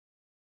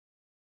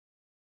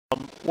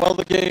Well,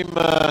 the game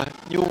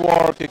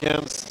Newark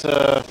against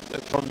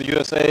from the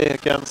USA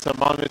against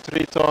Malmö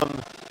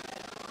Triton.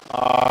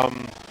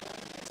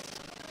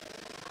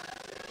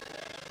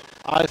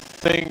 I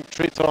think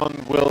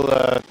Triton will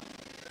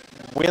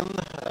win.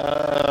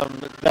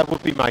 That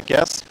would be my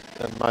guess,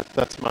 and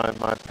that's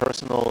my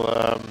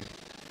personal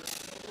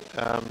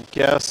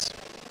guess.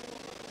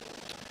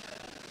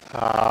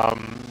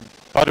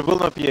 But it will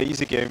not be an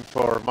easy game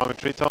for Malmö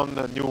Triton.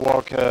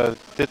 Newark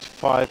did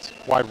fight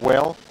quite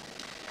well.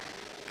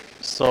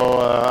 So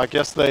I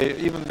guess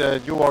even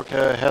Newark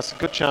has a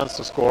good chance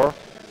to score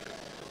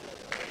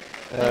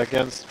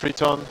against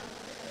Triton.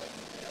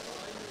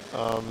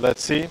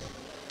 Let's see.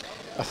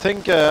 I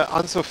think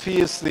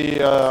Anne-Sophie is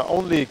the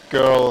only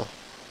girl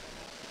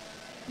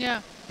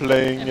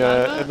playing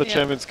in the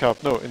Champions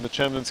Cup. No, in the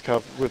Champions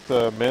Cup with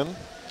men.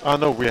 Ah,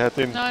 no, we had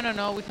in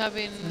No, we have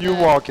in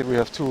Newark, and we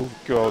have 2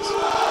 girls.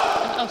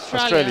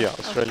 Australia.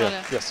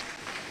 Yes.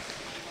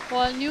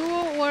 Well,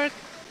 Newark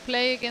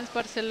play against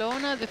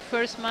Barcelona the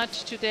first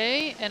match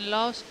today and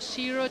lost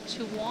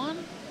 0-1.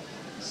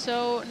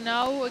 So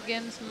now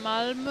against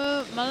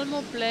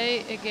Malmö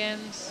play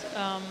against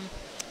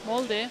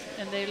Molde,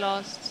 and they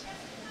lost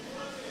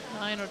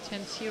 9 or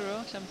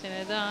 10-0, something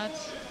like that.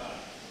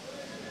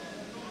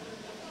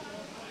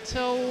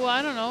 So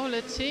I don't know,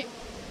 let's see.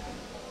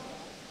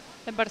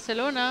 In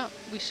Barcelona,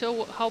 we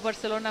saw how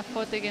Barcelona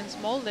fought against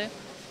Molde.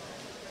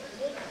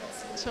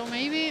 So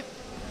maybe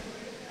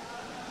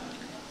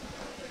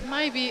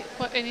might be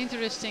quite an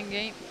interesting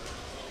game.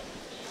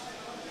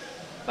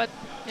 But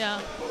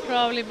yeah,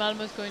 probably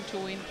Malmö is going to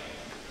win.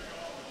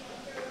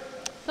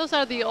 Those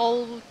are the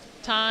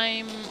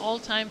all-time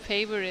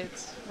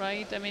favorites,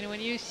 right? I mean,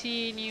 when you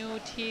see new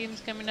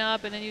teams coming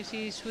up and then you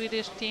see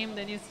Swedish team,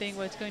 then you think,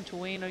 well, it's going to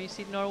win. Or you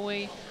see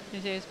Norway,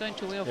 you say it's going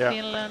to win, or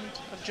Finland,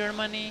 or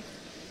Germany.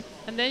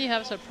 And then you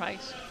have a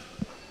surprise.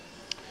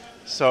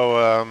 So,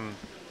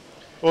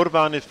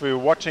 Urban, if we're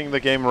watching the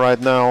game right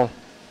now,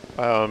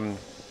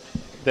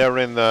 they're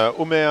in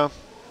UWR.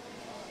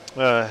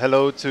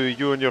 Hello to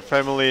you and your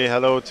family.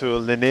 Hello to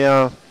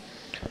Linnea.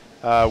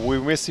 We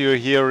miss you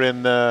here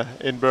in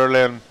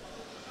Berlin.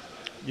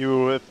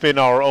 You have been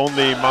our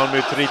only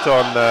Malmö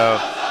Triton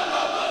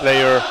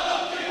player.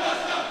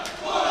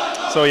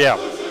 So yeah,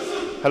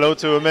 hello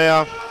to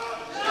UWR.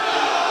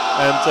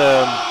 And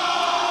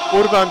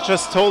Urban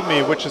just told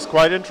me, which is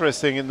quite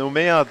interesting, in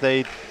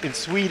UWR, in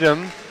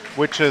Sweden,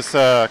 which is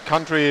a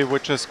country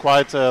which is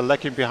quite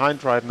lacking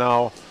behind right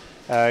now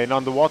in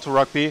underwater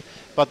rugby,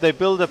 but they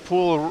build a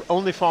pool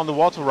only for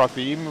underwater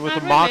rugby, even with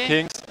the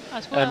markings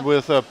and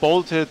with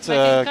bolted,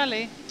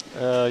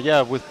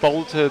 with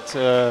bolted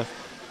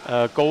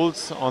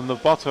goals on the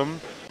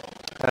bottom,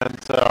 and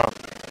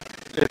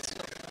it's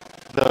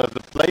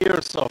the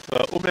players of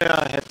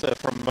UWR had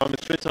from Malmö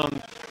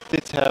Triton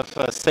did have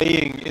a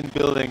saying in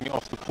building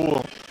of the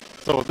pool.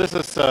 So this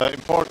is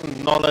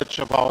important knowledge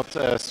about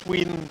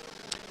Sweden,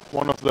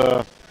 one of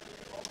the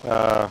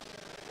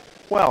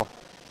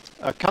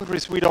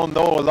countries we don't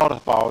know a lot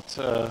about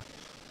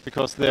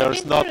because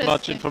there's not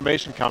much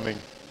information coming.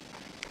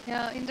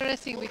 Yeah,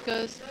 interesting,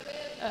 because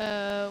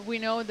we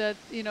know that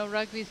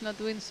rugby is not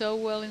doing so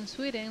well in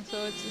Sweden,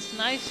 so it's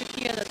nice to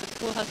hear that the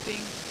pool has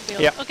been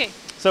built. Yeah. Okay.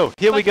 So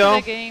here we go.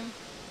 The game.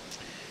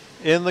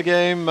 In the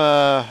game,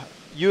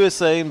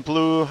 USA in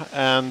blue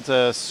and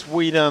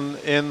Sweden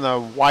in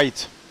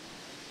white.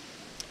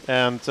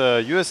 And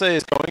USA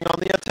is going on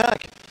the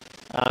attack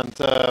and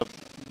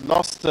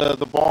lost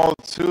the ball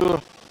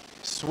to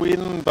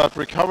Sweden, but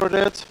recovered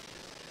it.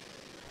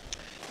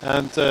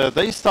 And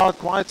they start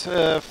quite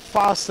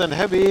fast and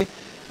heavy.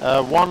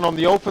 One on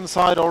the open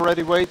side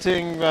already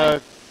waiting,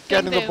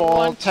 getting the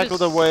ball,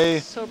 tackled away.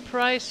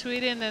 Surprise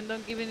Sweden and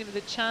don't give them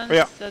the chance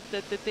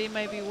that they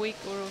might be weak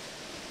or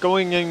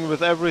going in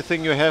with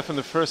everything you have in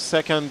the first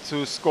second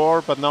to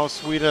score, but now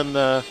Sweden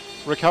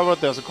recovered.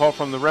 There's a call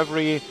from the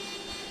referee.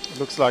 It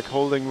looks like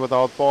holding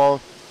without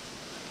ball.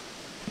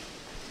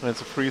 And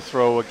it's a free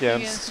throw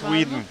against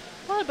Sweden.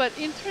 Well, but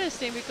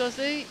interesting, because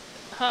they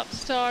have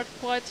started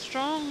quite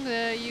strong,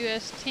 the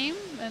US team,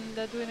 and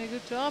they're doing a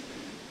good job.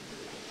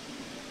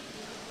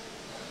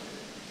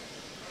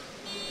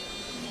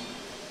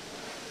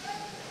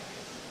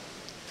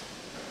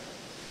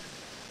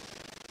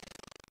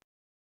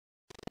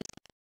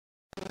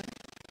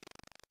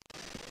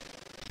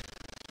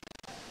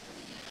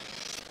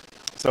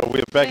 So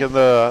we're back in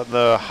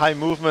the high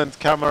movement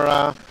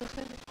camera,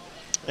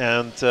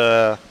 and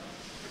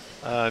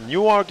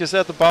Newark is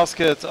at the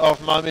basket of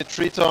Malmö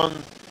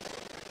Triton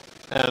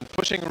and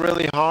pushing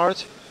really hard.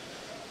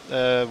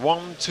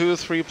 1, 2,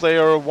 3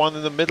 player, one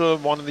in the middle,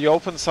 one in the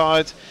open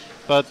side,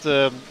 but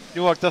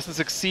Newark doesn't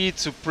succeed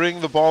to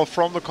bring the ball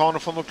from the corner,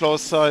 from the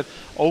close side,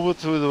 over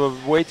to the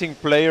waiting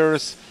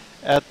players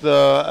at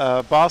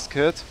the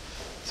basket.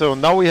 So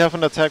now we have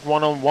an attack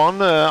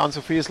one-on-one.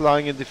 Anne-Sophie is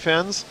lying in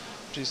defense.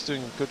 She's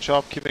doing a good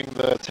job keeping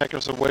the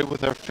attackers away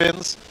with her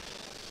fins.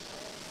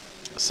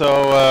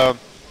 So,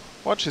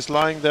 she's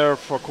lying there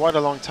for quite a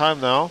long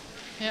time now.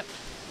 Yep.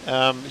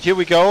 Here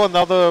we go,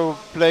 another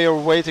player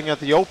waiting at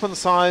the open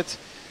side,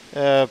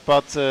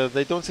 but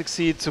they don't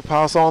succeed to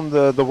pass on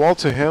the wall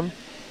to him.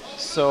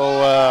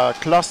 So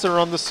cluster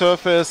on the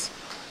surface,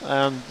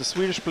 and the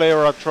Swedish player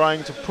are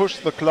trying to push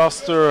the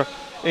cluster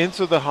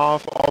into the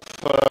half of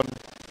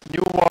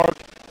Newark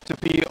to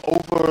be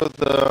over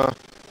the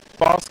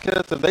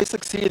basket, and they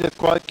succeeded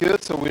quite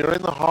good. So we're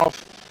in the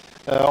half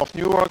of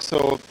Newark,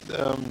 so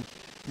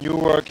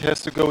Newark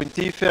has to go in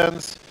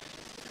defense,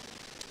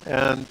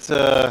 and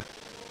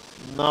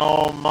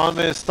now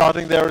Malmö is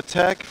starting their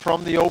attack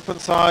from the open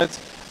side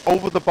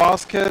over the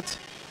basket,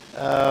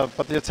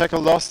 but the attacker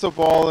lost the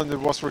ball and it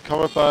was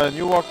recovered by a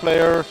Newark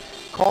player.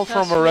 Call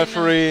from a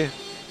referee,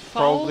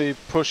 probably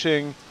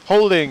pushing,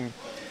 holding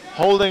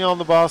on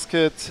the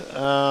basket.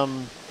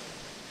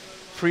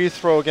 Free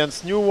throw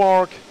against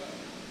Newark,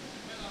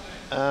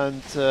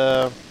 and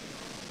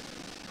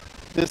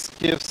this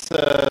gives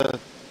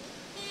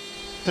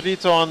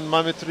Triton,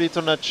 Malmö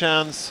Triton, a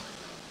chance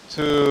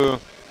to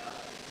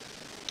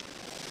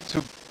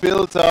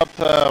build up.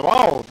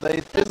 Wow, they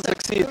didn't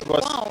succeed.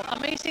 Wow,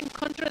 amazing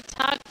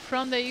counter-attack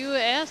from the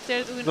US.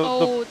 They're doing, the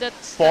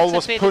ball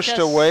was pushed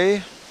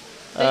away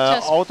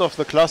out of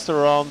the cluster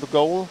around the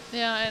goal.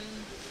 Yeah, and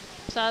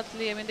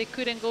sadly, I mean, they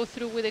couldn't go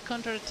through with the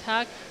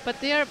counter-attack, but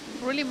they are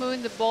really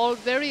moving the ball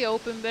very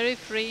open, very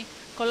free.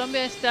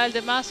 Colombia style,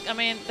 the mask, I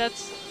mean,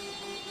 that's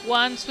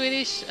one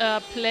Swedish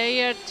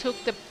player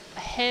took the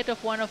head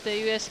of one of the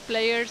US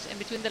players in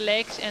between the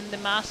legs, and the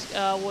mask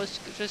was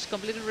just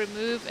completely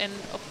removed, and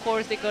of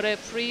course they got a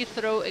free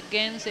throw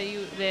against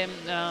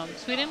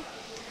Sweden,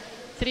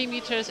 3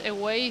 meters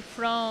away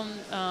from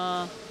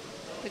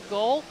the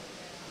goal.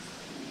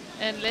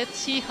 And let's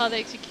see how they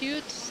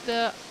execute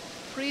the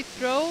free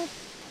throw.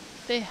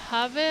 They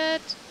have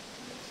it.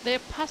 They're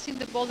passing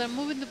the ball. They're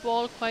moving the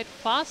ball quite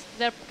fast.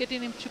 They're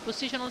getting into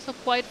position also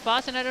quite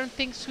fast, and I don't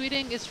think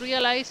Sweden is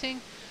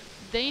realizing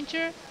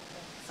danger.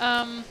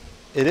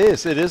 It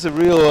is a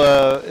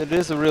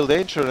real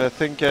danger, and I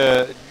think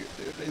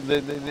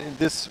in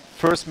this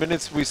first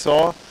minutes we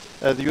saw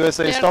the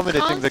USA is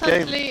dominating the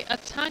game. Constantly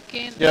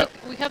attacking. Yeah. Like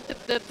we have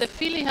the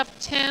feeling have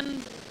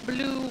 10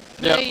 blue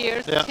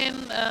players. Yeah.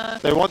 10.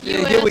 They want.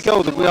 US, here we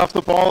go. We have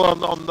the ball on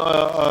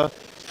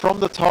from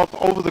the top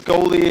over the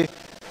goalie,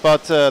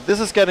 but this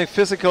is getting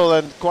physical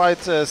and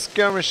quite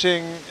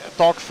skirmishing,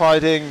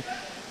 dogfighting.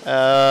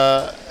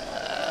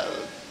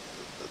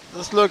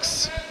 This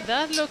looks.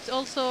 That looks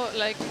also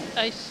like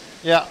I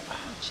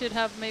should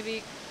have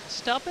maybe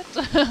stopped it.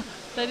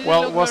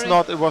 Well, it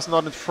was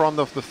not in front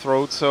of the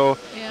throat. So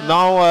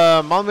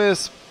now Malmö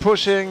is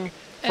pushing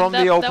from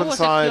the open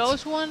side. That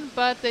was a close one,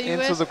 but the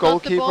US into the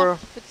goalkeeper.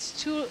 It's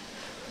too.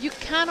 You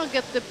cannot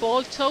get the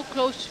ball so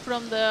close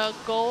from the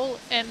goal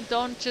and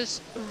don't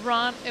just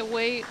run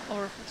away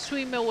or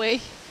swim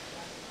away,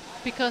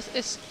 because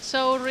it's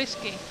so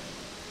risky.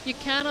 You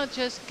cannot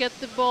just get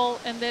the ball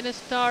and then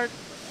start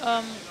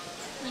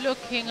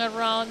looking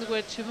around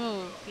where to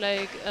move,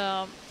 like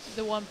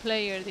the one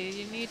player did.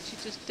 You need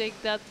to just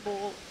take that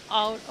ball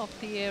out of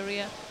the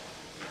area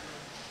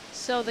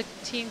so the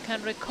team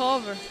can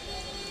recover.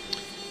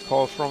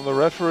 Call from the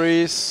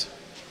referees.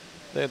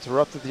 They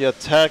interrupted the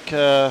attack.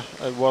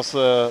 It was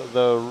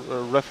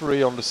the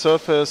referee on the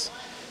surface.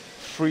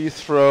 Free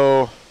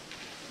throw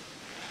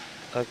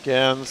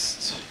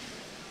against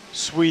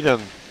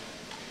Sweden.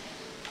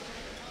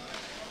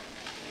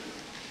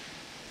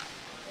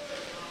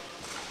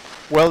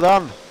 Well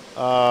done,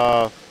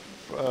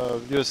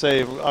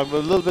 USA. I'm a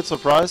little bit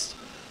surprised.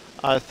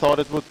 I thought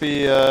it would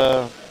be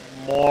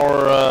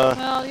more.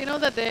 Well, you know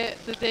that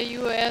the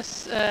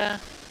US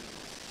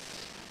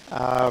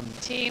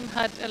team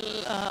had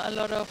a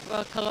lot of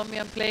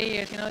Colombian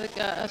players. You know,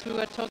 as we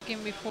were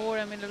talking before,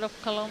 I mean, a lot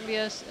of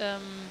Colombia's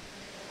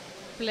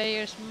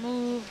players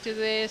moved to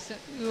the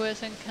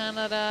US and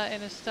Canada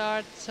in a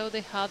start, so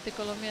they have the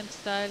Colombian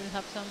style. They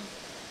have some.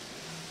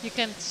 You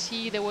can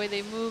see the way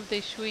they move, they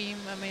swim.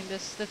 I mean,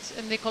 that's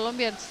and the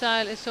Colombian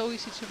style is so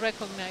easy to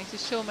recognize.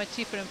 It's so much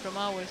different from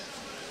ours.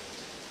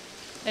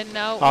 And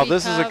now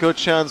this is a good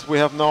chance. We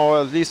have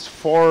now at least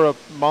 4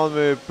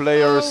 Malmö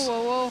players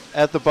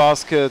at the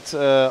basket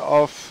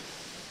of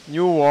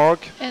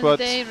Newark. And but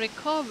they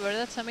recover.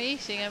 That's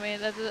amazing. I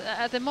mean,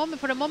 at the moment,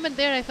 for a moment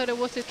there, I thought it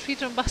was a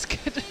Triton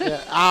basket.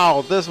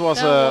 Ow! This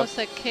was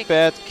a kick.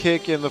 Bad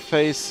kick in the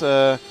face.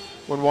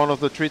 When one of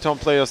the Triton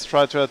players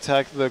tried to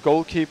attack the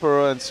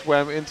goalkeeper and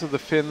swam into the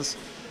fins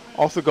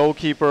of the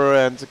goalkeeper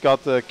and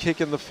got the kick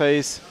in the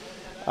face.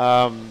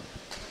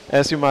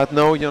 As you might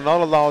know, you're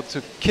not allowed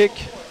to kick.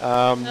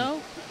 No?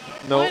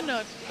 Why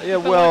not? Yeah,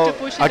 well,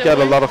 I get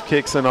a lot of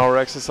kicks in our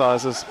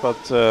exercises,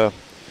 but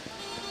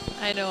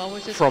I know, I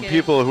was just from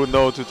people who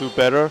know to do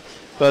better.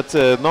 But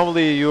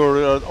normally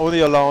you're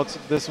only allowed,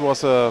 this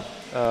was a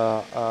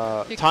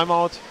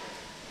timeout.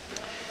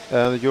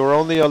 You're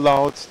only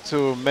allowed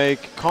to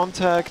make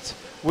contact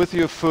with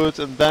your foot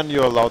and then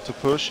you're allowed to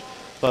push,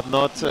 but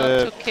not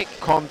to kick.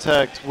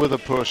 Contact with a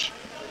push.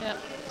 Yeah.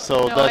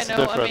 So that's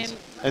different. I mean,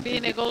 and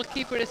being a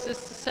goalkeeper is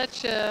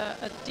such a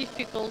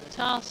difficult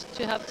task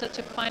to have such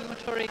a fine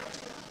motoric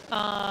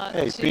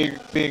Hey,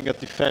 being a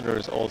defender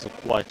is also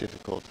quite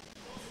difficult.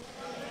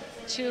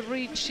 To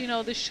reach,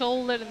 the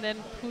shoulder and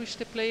then push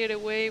the player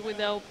away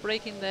without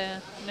breaking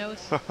the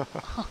nose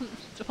on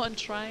one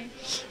try.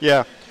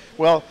 Yeah,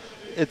 well,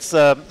 it's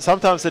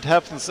sometimes it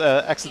happens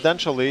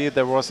accidentally.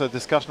 There was a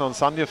discussion on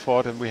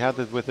Sandefjord, and we had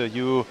it with the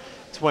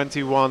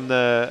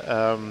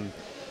U21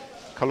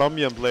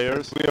 Colombian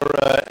players. We are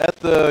at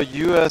the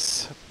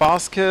US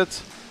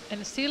basket.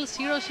 And still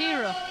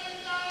 0-0.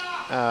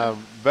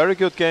 Very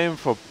good game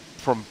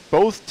from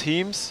both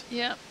teams.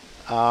 Yeah.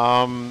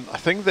 I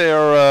think they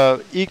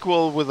are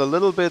equal with a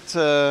little bit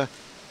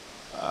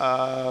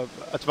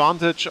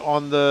advantage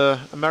on the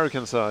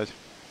American side.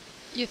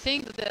 You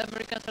think that the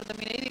Americans are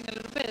dominating a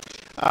little bit?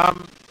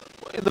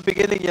 In the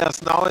beginning,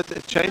 yes. Now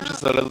it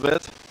changes a little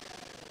bit.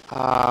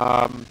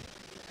 I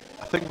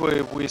think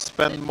we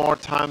spend more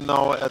time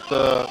now at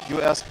the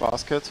US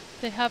basket.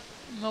 They have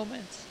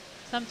moments.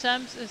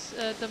 Sometimes it's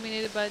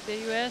dominated by the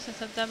US and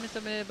sometimes it's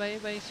dominated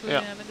by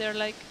Sweden. Yeah. I mean, they're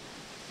like...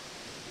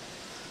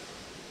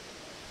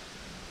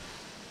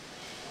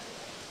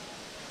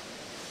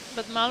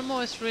 But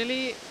Malmö is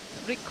really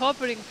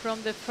recovering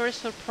from the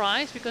first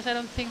surprise because I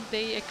don't think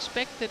they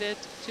expected it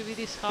to be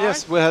this hard.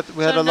 Yes, we had a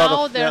lot of... So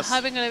now they're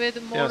having a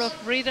little bit more of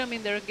rhythm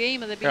in their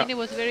game. At the beginning it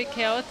was very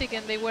chaotic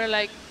and they were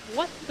like,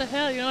 what the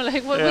hell,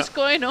 like what's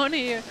going on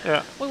here?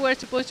 Yeah. We were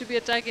supposed to be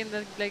attacking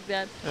like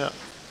that. Yeah.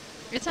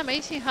 It's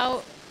amazing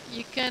how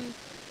you can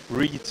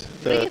read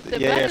the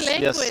body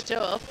language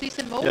of these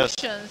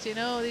emotions,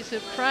 this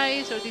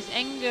surprise or this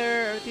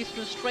anger or this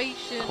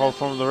frustration. Call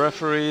from the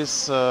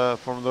referees,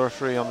 from the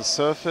referee on the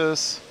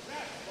surface.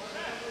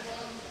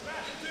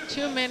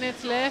 2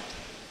 minutes left.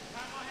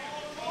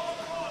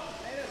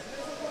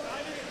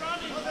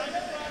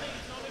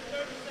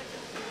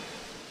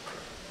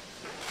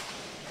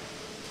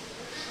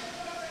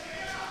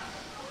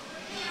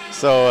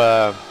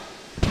 So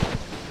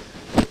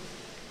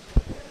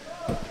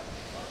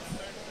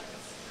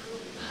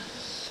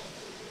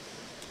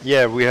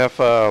yeah, we have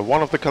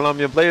one of the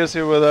Colombian players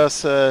here with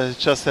us.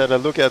 Just had a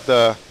look at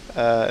the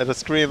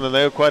screen, and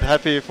they were quite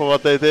happy for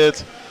what they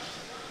did.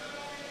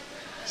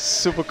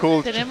 Super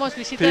cool. Tenemos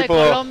visita people.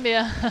 De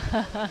Colombia.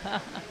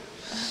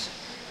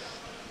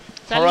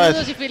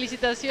 Saludos y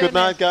felicitaciones. Good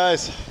night,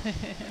 guys.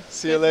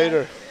 See you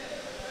later.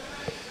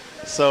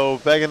 So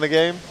back in the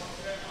game.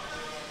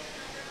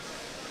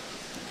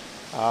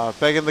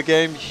 Back in the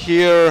game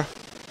here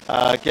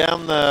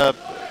again.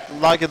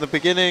 Like in the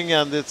beginning,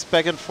 and it's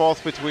back and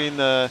forth between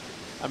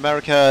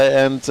America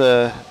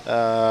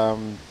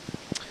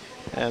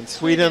and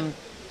Sweden.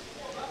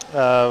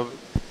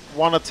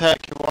 One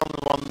attack,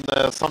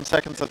 some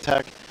seconds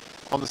attack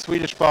on the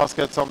Swedish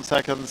basket. Some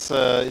seconds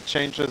it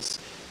changes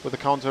with a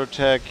counter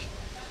attack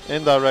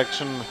in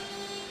direction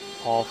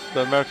of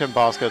the American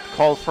basket.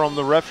 Call from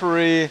the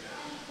referee.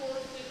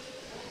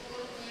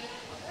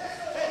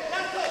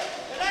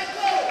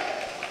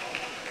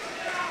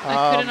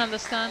 I couldn't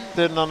understand.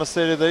 Didn't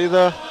understand it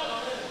either.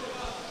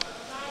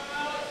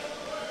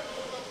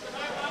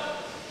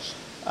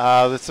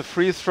 It's a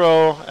free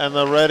throw, and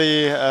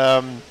already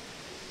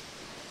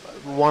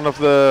one of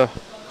the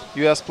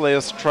US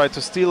players tried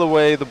to steal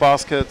away the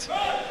basket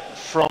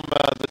from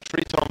the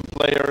Triton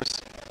players.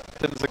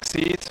 Didn't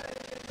succeed,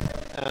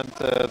 and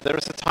there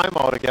is a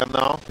timeout again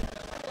now.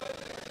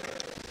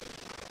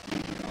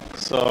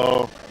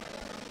 So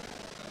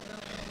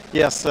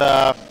yes.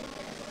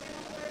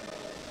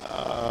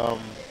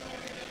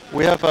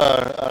 We have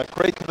a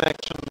great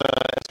connection,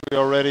 as we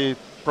already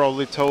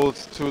probably told,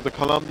 to the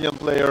Colombian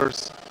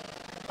players,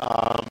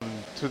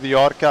 to the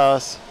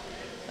Orcas,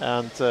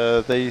 and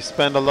they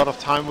spend a lot of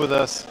time with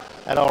us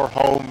at our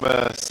home.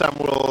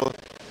 Samuel,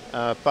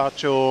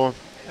 Pacho,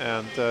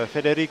 and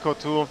Federico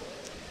too,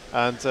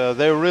 and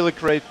they're really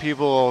great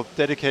people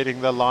dedicating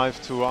their life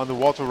to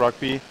underwater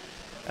rugby,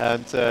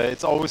 and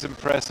it's always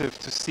impressive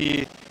to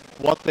see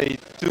what they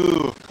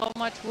do. How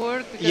much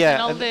work,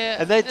 because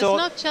it's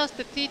not just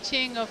the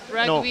teaching of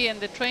rugby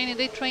and the training.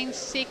 They train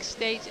 6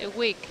 days a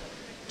week,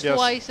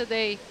 twice a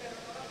day,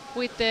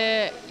 with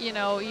the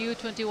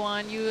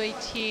U21,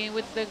 U18,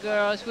 with the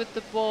girls, with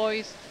the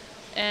boys,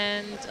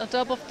 and on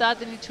top of that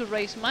they need to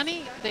raise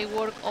money. They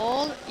work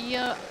all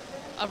year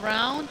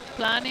around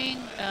planning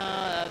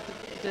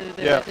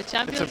the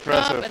Champions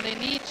Cup, and they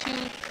need to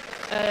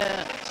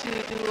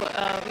do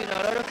a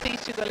lot of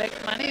things to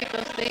collect money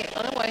because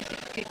otherwise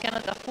they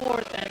cannot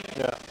afford. And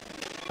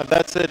and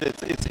that's it.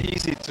 It's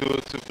easy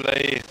to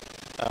play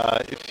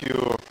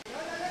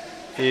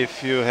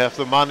if you have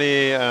the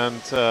money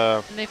and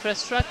the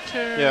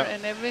infrastructure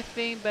and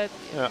everything. But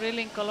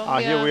really in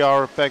Colombia, here we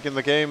are back in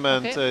the game,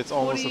 and it's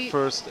almost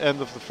the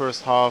end of the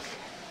first half.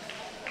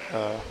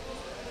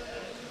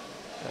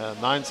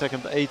 9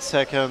 seconds, 8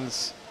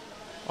 seconds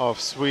of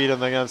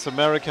Sweden against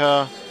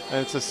America,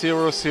 and it's a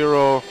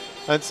 0-0.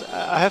 And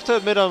I have to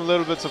admit, I'm a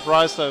little bit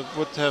surprised. I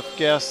would have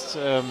guessed.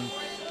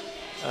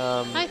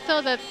 I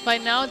thought that by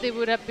now they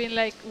would have been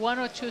like 1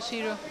 or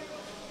 2-0.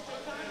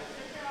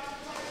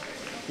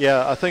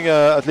 Yeah, I think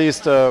at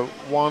least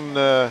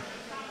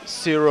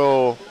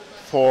 1-0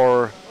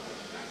 for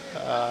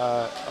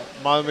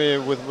Malmö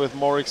with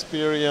more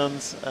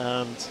experience,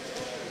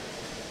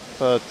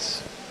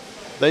 but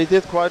they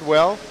did quite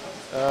well,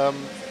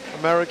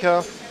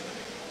 America,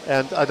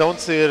 and I don't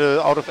see it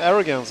out of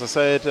arrogance. I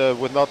say it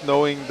with not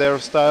knowing their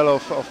style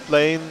of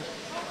playing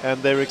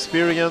and their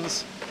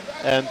experience,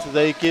 and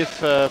they give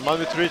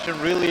Malmö Triton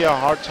really a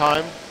hard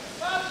time,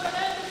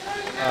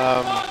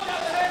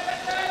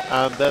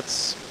 and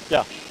that's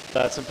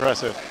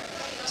impressive.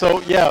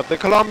 So yeah, the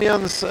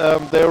Colombians,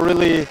 they're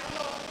really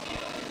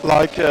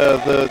like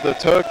the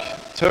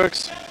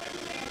Turks.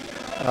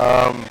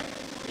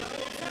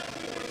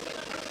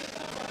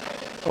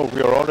 Oh,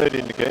 we are already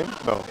in the game?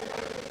 No.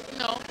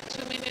 No,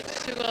 2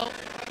 minutes to go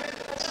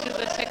to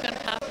the second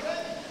half.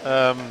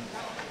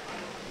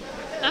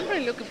 I'm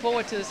really looking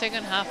forward to the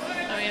second half.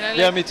 I mean,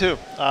 yeah, me too.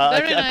 I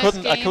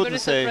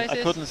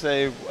couldn't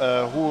say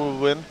who will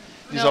win.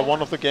 These are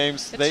one of the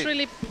games. It's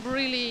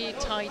really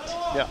tight.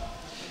 Yeah.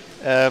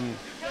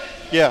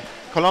 Yeah.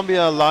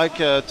 Colombia, like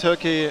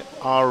Turkey,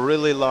 are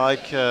really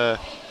like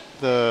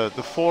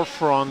the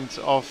forefront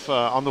of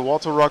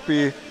underwater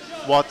rugby.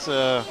 What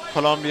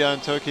Colombia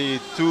and Turkey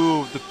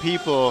do, the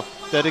people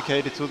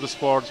dedicated to the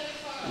sport,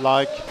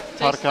 like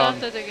Tarkan.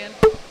 They started again.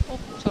 Oh,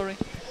 sorry.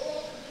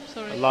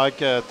 Like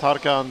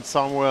Tarkan,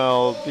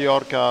 Samuel,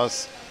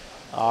 Bjorkas.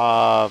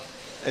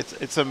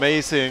 It's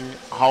amazing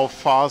how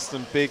fast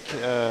and big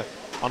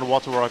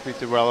underwater rugby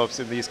develops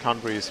in these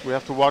countries. We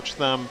have to watch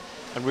them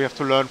and we have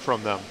to learn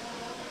from them.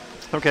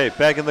 Okay,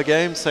 back in the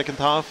game, second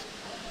half.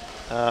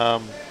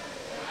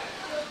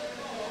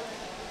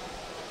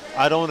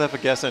 I don't have a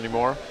guess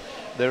anymore.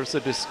 There's a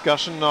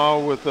discussion now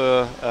with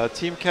the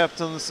team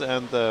captains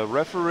and the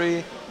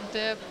referee.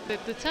 The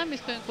time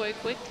is going quite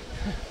quick.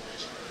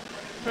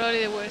 Probably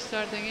they were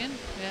starting in,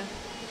 yeah.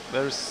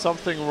 There's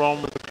something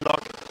wrong with the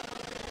clock.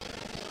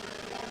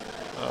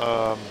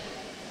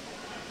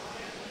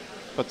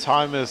 But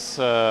time is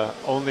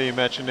only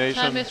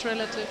imagination. Time is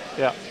relative.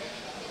 Yeah.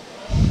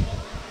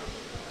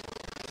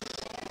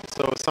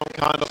 So some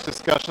kind of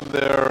discussion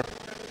there.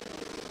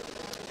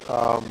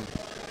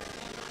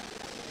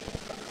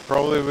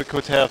 Probably we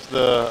could have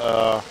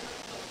the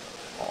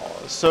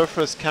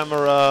surface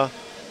camera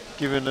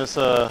giving us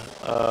a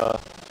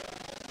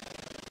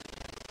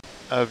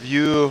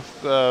view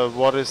of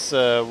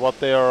what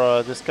they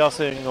are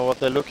discussing or what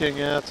they're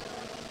looking at.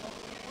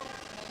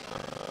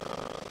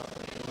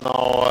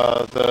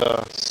 Now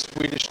the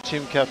Swedish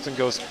team captain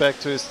goes back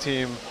to his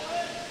team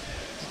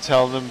to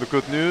tell them the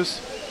good news,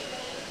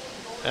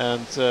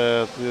 and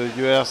the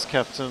US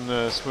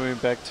captain swimming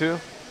back too.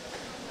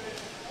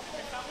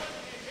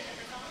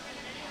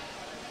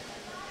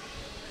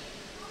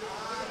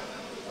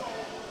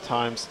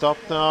 Time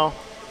stopped now.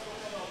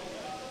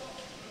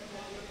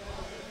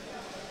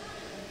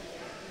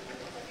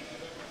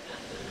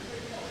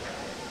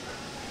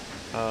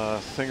 I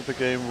think the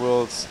game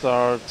will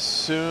start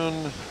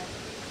soon.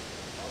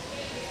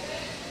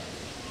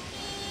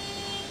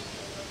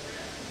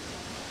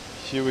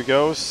 Here we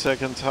go,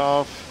 second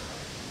half.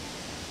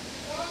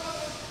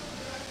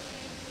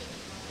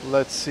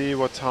 Let's see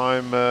what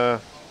time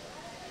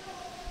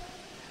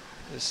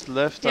is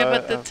left. Yeah,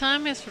 but the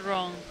time is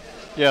wrong.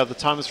 Yeah, the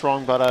time is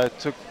wrong, but I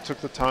took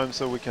the time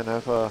so we can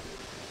have a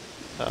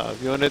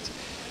view on it.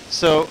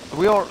 So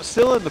we are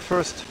still in the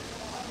first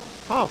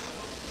half.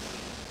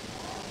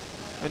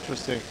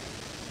 Interesting.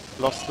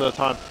 Lost the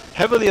time.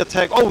 Heavily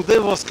attacked. Oh,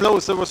 that was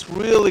close. That was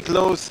really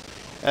close.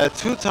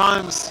 2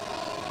 times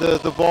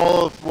the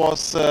ball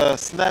was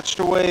snatched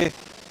away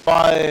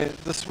by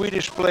the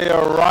Swedish player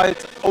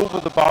right over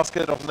the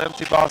basket of an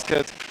empty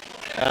basket,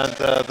 and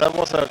that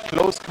was a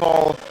close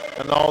call.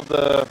 And now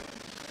the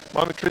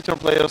Malmö Triton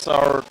players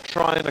are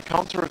trying a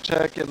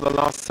counter-attack in the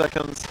last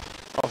seconds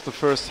of the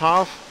first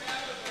half.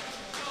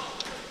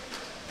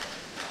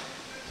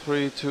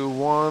 3, 2,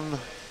 1.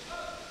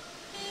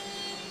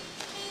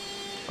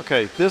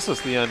 Okay, this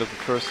is the end of the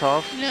first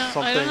half. Yeah,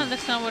 I don't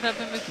understand what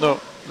happened before.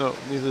 No,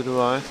 neither do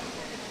I.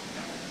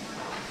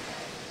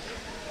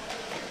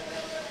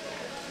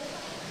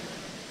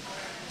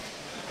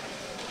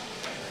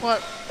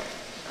 Well,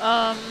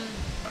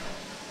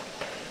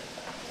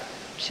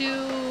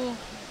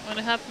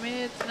 2.5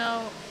 minutes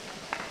now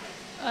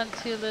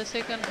until the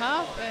second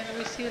half, and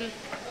we still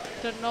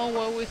don't know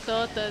what we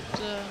thought that.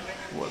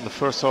 Well, the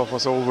first half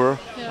was over.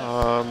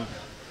 Yeah.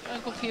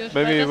 I'm confused.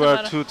 Maybe we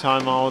were 2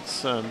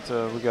 timeouts and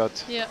we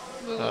got. Yeah,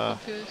 we were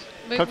confused.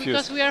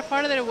 Because we are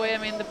farther away. I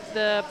mean,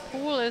 the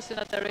pool is in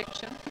that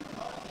direction.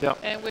 Yeah.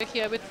 And we're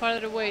here a bit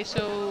farther away,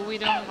 so we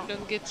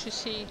don't get to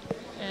see.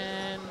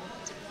 And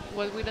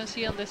what we don't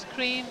see on the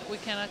screen, we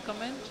cannot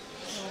comment.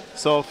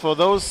 So for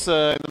those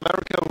in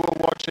America who are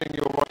watching,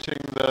 you're watching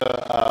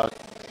the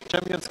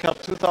Champions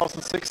Cup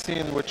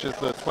 2016, which is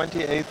the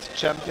 28th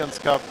Champions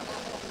Cup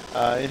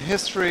in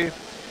history.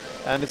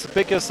 And it's the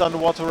biggest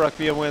underwater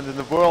rugby event in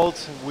the world.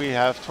 We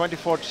have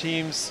 24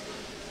 teams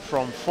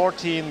from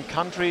 14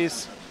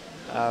 countries,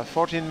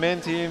 14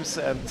 men teams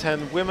and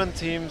 10 women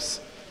teams.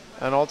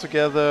 And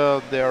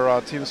altogether there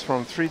are teams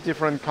from 3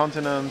 different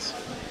continents.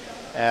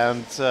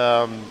 And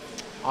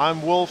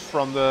I'm Wolf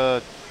from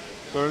the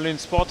Berlin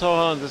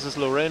Sporttower, and this is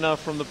Lorena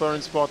from the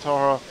Berlin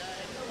Sporttower.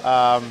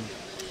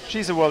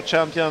 She's a world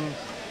champion.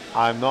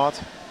 I'm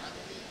not.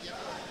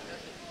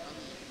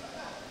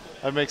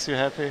 That makes you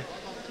happy?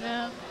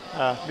 Yeah.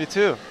 Me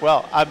too.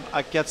 Well,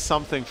 I get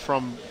something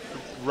from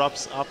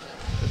rubs up.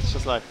 It's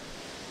just like,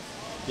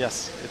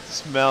 yes, it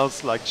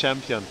smells like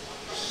champion.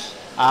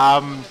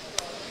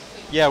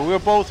 Yeah, we're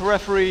both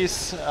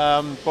referees,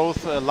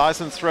 both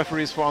licensed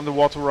referees for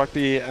underwater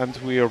rugby, and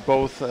we are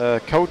both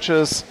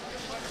coaches.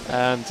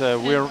 And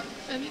we're.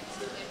 And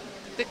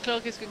the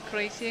clock is going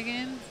crazy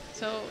again,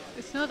 so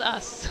it's not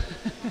us.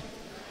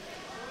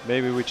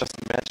 Maybe we just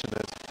imagine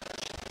it.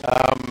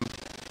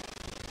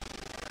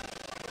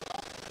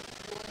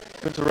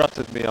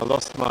 Interrupted me. I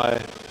lost my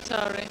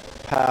Sorry.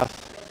 path.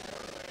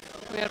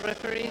 We are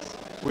referees.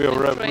 We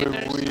are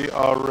trainers. we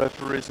are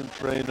referees and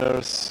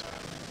trainers.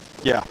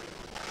 Yeah.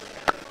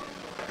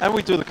 And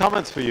we do the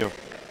comments for you.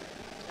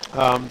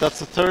 That's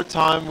the third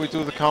time we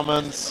do the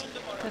comments.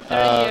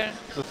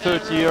 The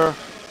third year.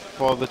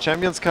 For the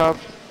Champions Cup.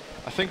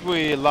 I think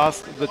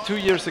the 2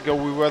 years ago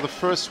we were the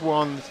first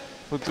one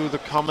who do the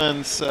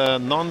comments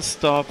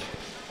non-stop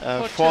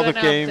for the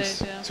games,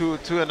 days, yeah.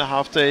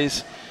 2.5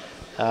 days.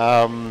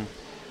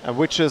 And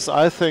which is,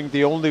 I think,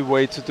 the only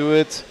way to do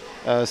it.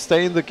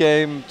 Stay in the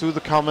game, do the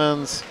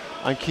comments,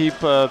 and keep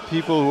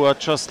people who are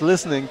just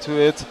listening to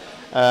it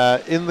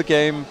in the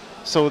game,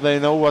 so they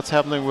know what's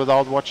happening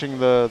without watching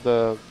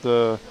the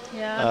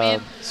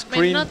screen. I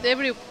mean, not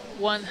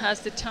everyone has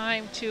the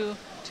time to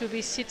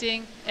be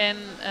sitting and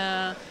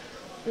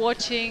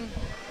watching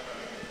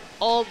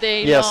all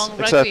day long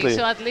rugby. Exactly.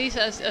 So at least,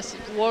 as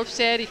Wolf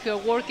said, if you're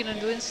working and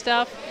doing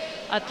stuff,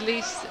 at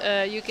least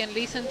you can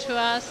listen to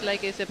us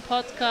like it's a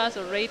podcast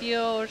or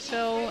radio or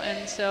so.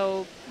 And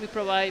so we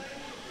provide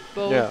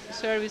both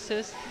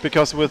services.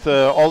 Because with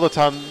all the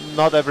time,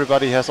 not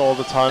everybody has all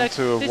the time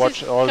to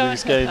watch all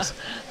these games.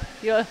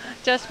 You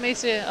just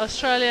missed an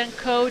Australian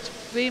coach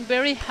being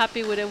very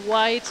happy with a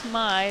wide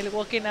smile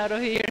walking out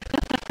of here.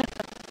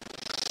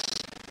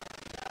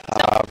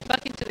 So,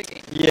 back into the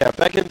game. Yeah,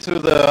 back into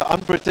the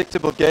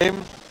unpredictable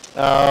game.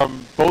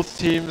 Both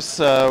teams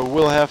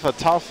will have a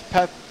tough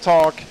pep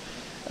talk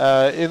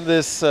in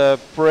this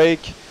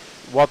break,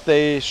 what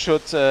they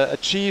should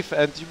achieve.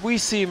 And we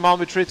see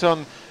Malmö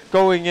Triton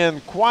going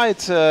in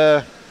quite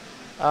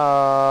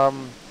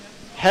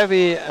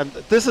heavy, and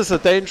this is a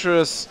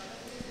dangerous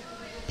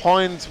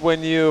point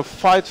when you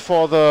fight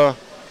for the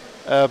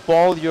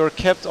ball. You're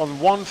kept on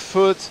one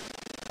foot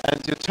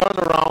and you turn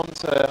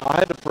around. I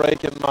had a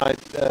break in my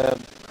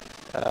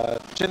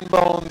shin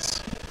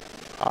bones.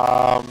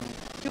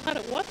 You had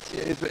a what?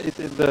 In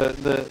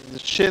the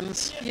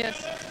shins.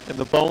 Yes. In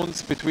the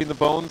bones, between the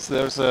bones,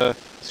 there's a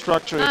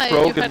structure. It you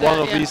broke in had one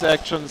of these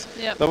actions.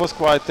 Yep. That was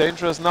quite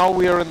dangerous. Now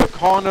we are in the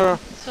corner.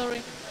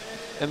 Sorry.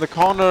 In the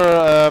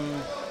corner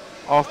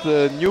of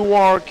the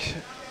Newark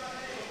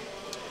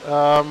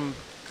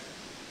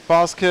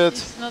basket.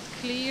 It's not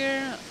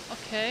clear.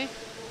 Okay.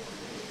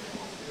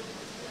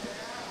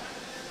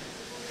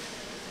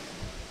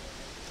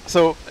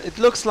 So it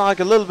looks like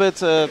a little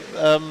bit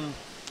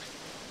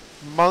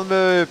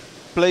Malmö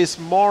plays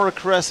more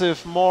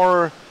aggressive,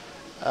 more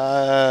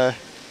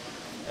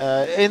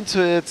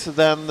into it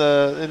than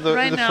in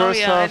the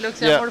first half. Right now, it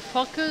looks like more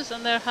focused,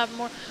 and they have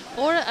more,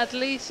 or at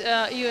least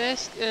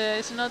US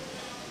is not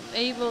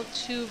able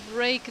to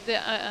break the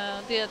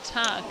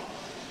attack.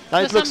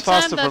 It looks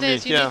faster for me.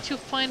 You need to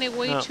find a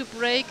way to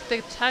break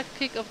the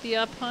tactic of the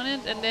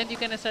opponent, and then you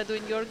can start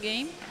doing your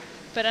game.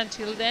 But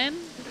until then,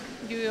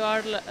 you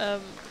are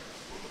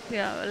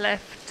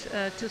left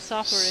to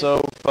suffer.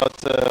 So, but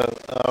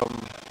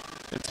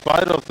in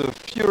spite of the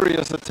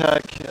furious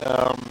attack,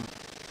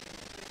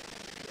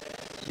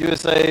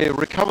 USA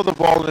recover the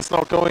ball and it's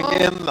now going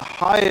in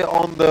high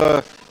on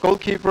the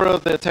goalkeeper.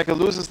 The attacker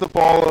loses the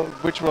ball,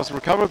 which was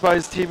recovered by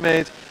his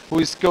teammate, who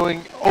is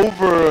going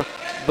over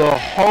the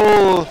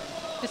whole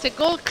it's a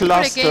goalkeeper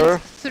cluster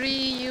against 3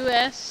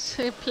 US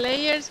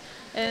players,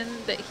 and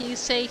he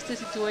saves the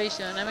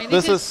situation. I mean,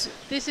 this is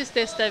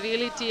the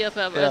stability of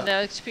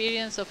the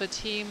experience of a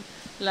team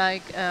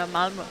like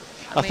Malmö.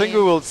 I think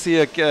we will see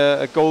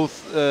a goal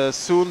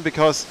soon,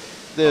 because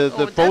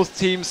both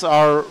teams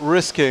are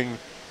risking.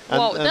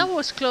 Wow, that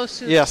was close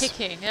to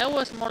kicking. That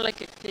was more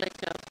like a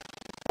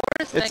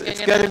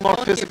it's getting more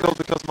physical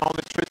because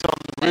Malmö Triton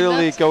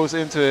really goes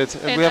into it.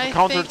 And we have a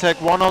counter-attack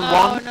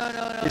one-on-one.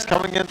 He's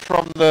coming in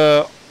from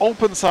the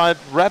open side,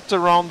 wrapped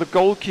around the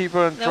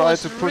goalkeeper and try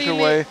to push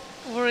away.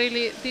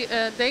 Really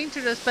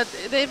dangerous, but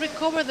they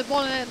recover the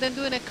ball and then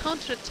doing a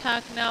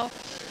counter-attack now.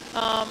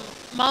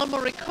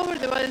 Malmö recovered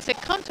the ball. It's a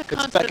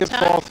counter-attack. Back and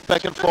forth,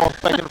 back and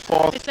forth, back and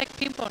forth. It's like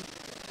ping-pong.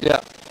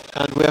 Yeah,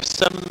 and we have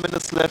 7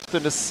 minutes left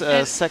in this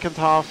second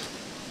half.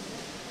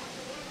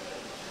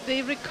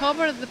 They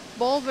recover the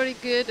ball very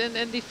good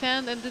and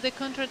defend and do the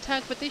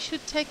counter-attack, but they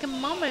should take a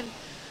moment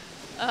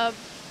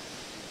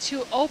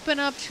to open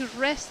up, to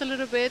rest a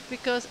little bit,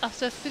 because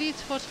after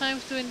 3-4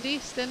 times doing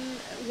this, then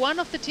one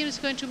of the teams is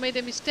going to make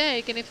a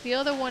mistake, and if the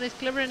other one is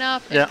clever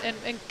enough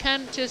and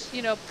can just,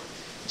 you know,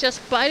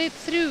 just bite it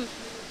through,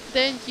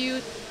 then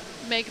you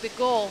make the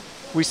goal.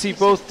 We see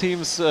both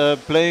teams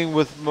playing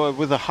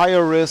with a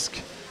higher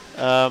risk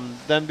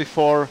than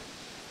before.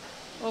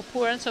 Oh,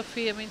 poor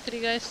Anne-Sophie. I mean, 3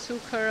 guys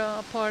took her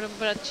apart,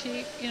 but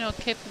she, you know,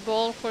 kept the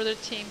ball for their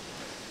team.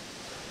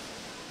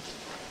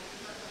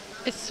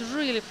 It's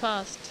really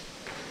fast.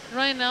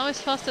 Right now,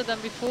 it's faster than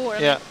before. I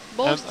mean,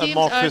 both teams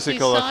more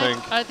physical, I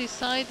think. are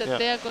decided that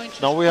they are going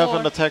to Now score. we have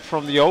an attack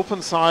from the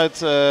open side.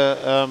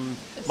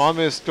 Malmö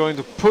is going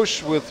to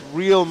push with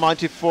real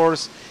mighty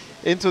force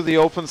into the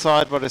open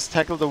side, but is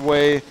tackled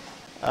away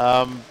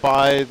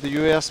by the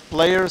US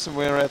players, and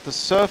we're at the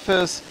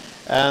surface,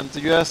 and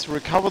the US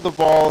recover the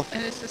ball,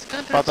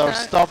 but are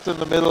stopped in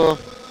the middle.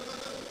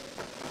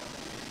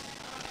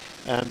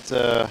 And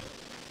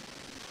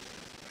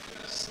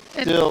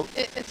still,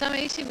 it's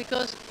amazing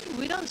because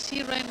we don't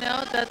see right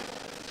now that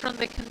from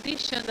the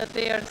condition that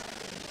they are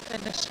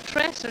in a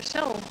stress or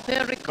so, they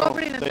are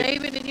recovering and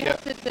maybe then you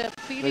have the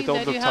feeling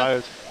that you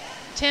have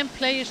 10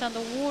 players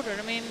underwater.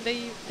 I mean,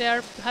 they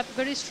have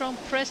very strong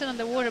presence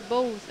underwater,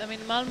 both. I mean,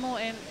 Malmö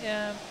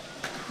and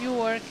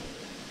Newark.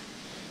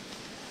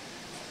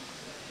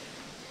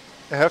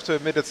 I have to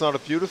admit, it's not a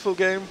beautiful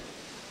game.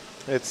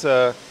 It's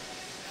a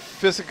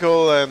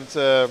physical and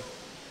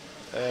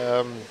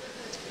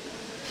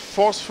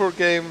forceful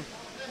game,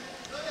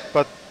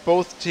 but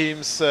both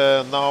teams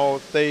now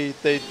they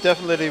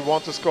definitely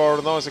want to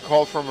score. Now is a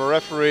call from a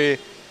referee,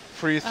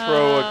 free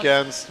throw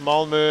against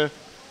Malmö.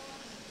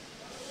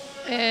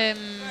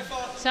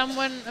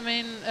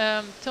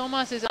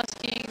 Thomas is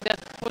asking that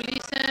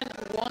Polisen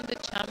won the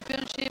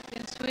championship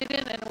in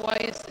Sweden, and why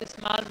is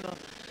Malmö?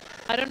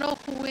 I don't know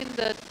who win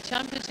the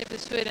championship in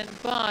Sweden,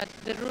 but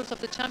the rules of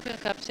the Champion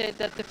Cup say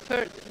that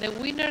the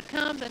winner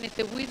comes, and if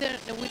the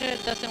winner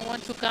doesn't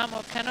want to come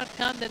or cannot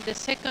come, then the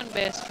second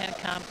best can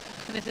come.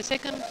 And if the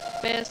second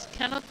best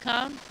cannot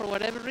come for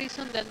whatever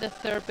reason, then the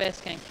third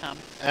best can come.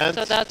 And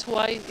so that's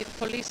why if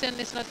Polisen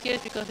is not here,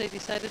 because they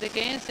decided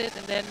against it,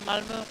 and then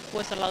Malmö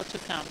was allowed to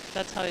come.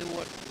 That's how it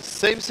worked.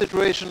 Same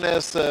situation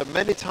as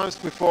many times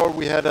before.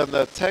 We had an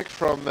attack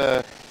from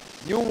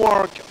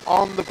Newark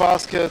on the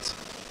basket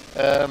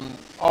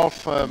of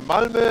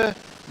Malmö.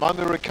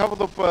 Malmö recovered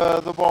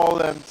the ball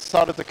and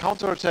started the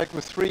counter-attack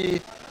with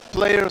 3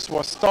 players,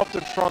 was stopped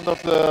in front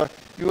of the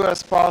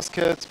US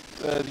basket.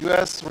 The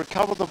US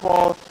recovered the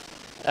ball,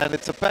 and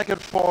it's a back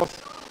and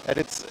forth, and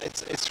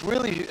it's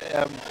really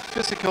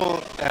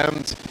physical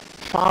and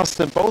fast,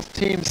 and both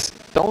teams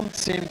don't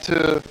seem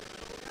to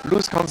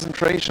lose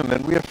concentration.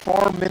 And we have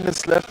 4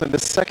 minutes left in the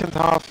second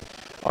half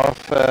of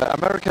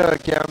America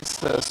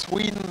against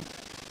Sweden,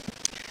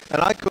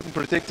 and I couldn't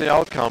predict the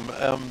outcome.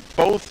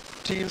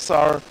 Both teams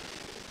are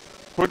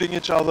putting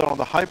each other on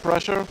the high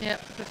pressure. Yeah,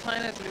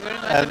 definitely, very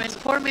much. I mean,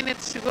 4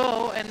 minutes to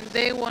go, and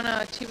they want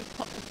to achieve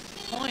a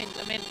point.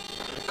 I mean,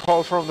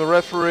 call from the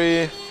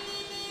referee,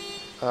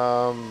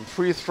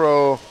 free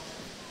throw.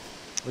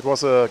 It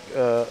was a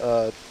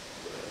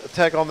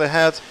attack on the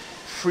head,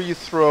 free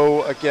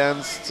throw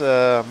against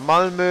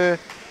Malmö,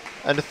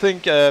 and I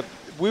think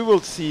we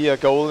will see a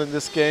goal in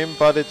this game,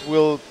 but it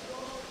will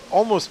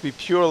almost be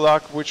pure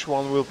luck which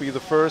one will be the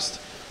first,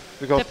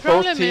 because the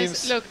problem both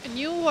teams. Is, look,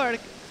 Newark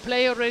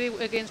play already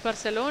against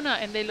Barcelona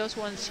and they lost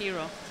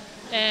 1-0.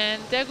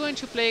 And they're going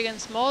to play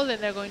against Molde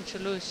and they're going to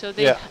lose. So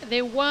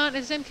they won.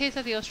 It's the same case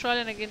as the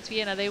Australian against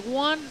Vienna. They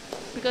won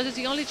because it's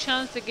the only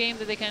chance, the game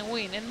that they can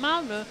win. And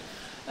Malmö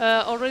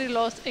already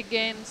lost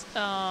against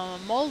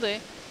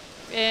Molde,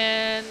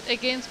 and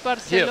against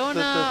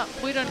Barcelona,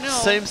 we don't know.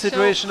 Same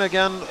situation so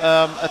again.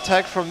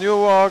 Attack from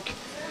Newark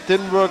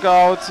didn't work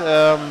out.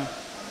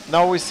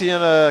 Now we see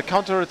a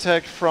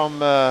counter-attack from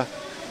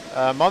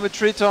Malmö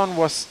Triton,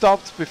 was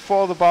stopped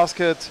before the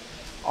basket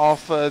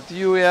of the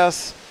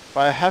US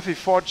by a heavy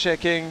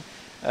forechecking.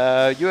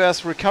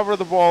 US recover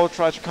the ball,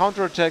 try to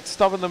counter-attack,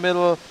 stop in the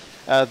middle.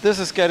 This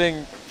is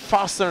getting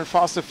faster and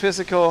faster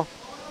physical.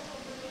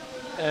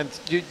 And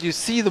you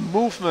see the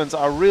movements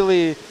are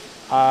really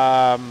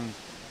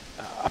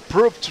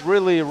abrupt,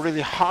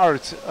 really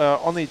hard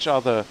on each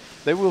other.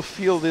 They will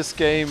feel this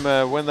game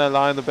when they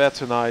lie in the bed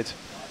tonight.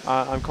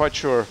 I'm quite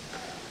sure.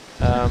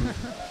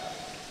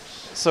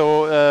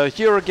 So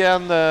here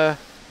again,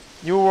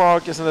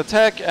 Newark is an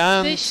attack,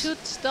 and they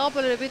should stop a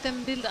little bit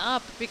and build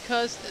up,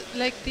 because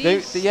like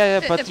this.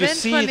 But you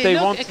see, they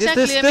want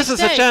this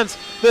is a chance.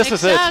 This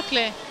is it.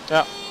 Exactly.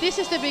 Yeah. This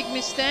is the big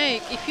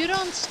mistake. If you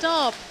don't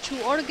stop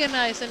to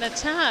organize an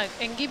attack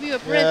and give you a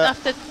breath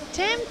after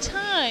 10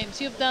 times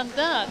you've done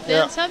that,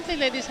 then something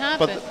like this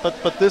happens.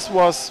 But this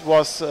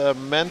was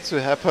meant to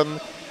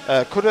happen.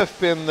 Could have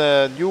been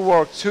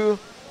Newark too,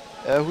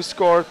 who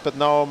scored, but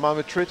now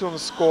Malmö Triton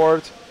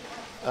scored.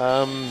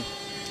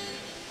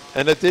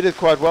 And they did it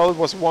quite well. It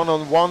was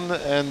 1-on-1,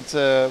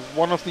 and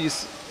one of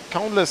these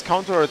countless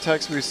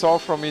counter-attacks we saw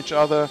from each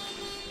other.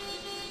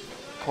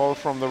 Call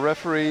from the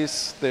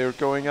referees. They're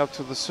going up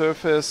to the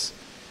surface.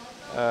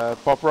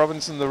 Bob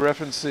Robinson, the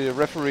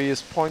referee,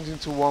 is pointing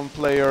to one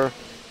player,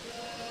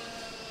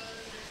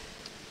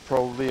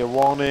 probably a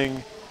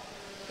warning,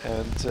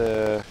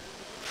 and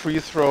free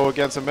throw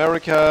against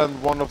America.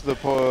 And one of the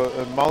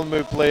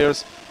Malmö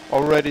players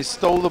already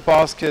stole the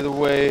basket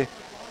away,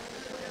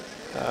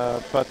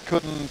 but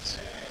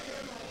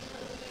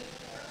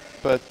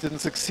didn't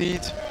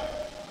succeed.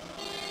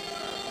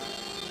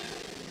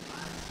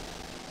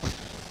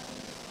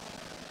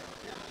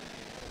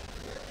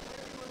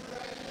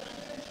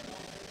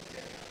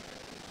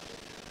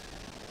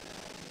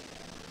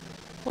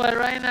 Well,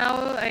 right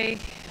now I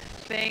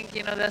think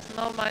there's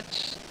not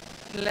much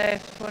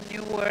left for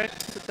Newark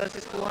because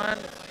it's 1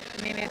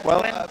 minute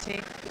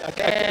 20,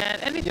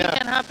 and anything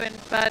can happen.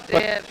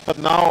 But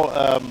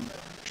now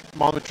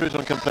Malmö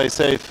Triton can play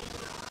safe,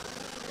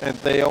 and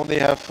they only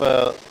have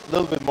a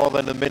little bit more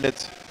than a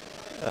minute.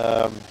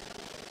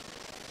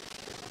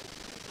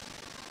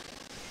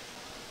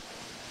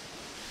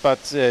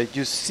 But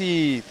you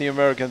see the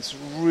Americans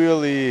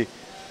really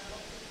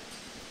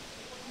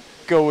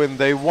go in.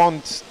 They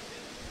want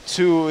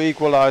to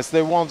equalize.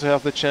 They want to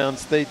have the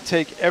chance. They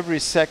take every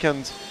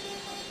second.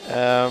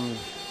 And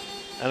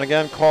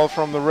again, call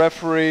from the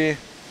referee.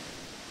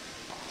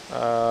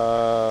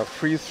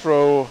 Free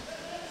throw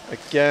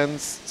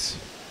against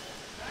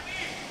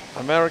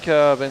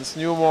America, against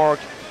Newark.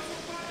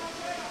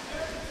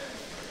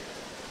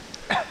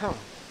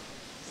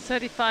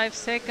 35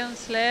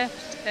 seconds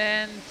left,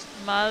 and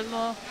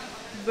Malmö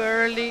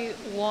barely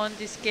won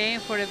this game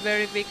for a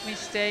very big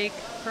mistake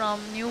from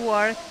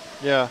Newark.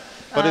 Yeah,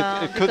 but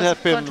it could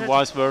have been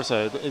vice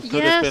versa. It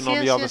could have been on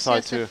the other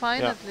side too.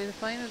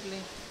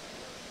 Definitely.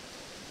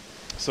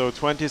 So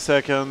 20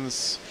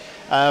 seconds.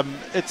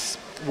 It's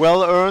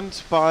well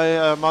earned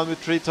by Malmö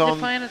Triton.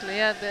 Definitely,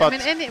 yeah. I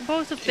mean,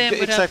 both of them.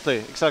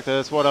 Exactly.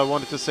 That's what I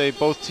wanted to say.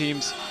 Both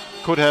teams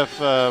could have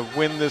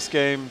win this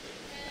game,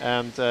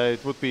 and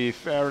it would be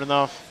fair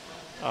enough.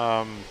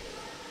 I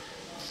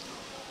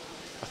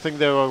think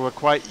they were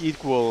quite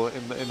equal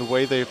in the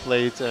way they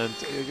played, and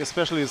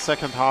especially the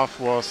second half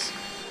was.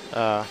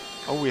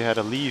 We had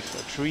a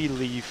tree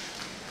leaf,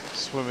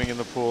 swimming in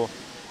the pool.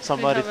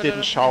 Somebody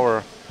didn't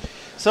shower.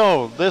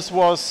 So this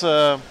was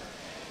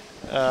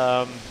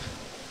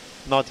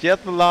not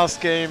yet the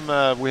last game.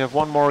 We have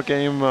one more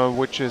game,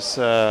 which is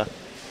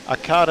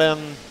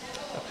Akaren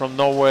from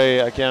Norway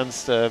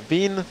against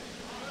Wien,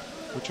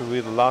 which will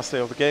be the last day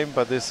of the game.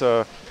 But this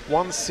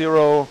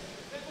 1-0.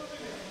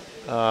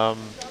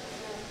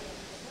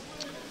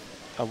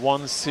 A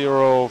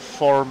 1-0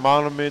 for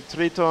Malmö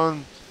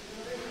Triton.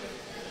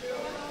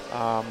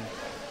 Wrong.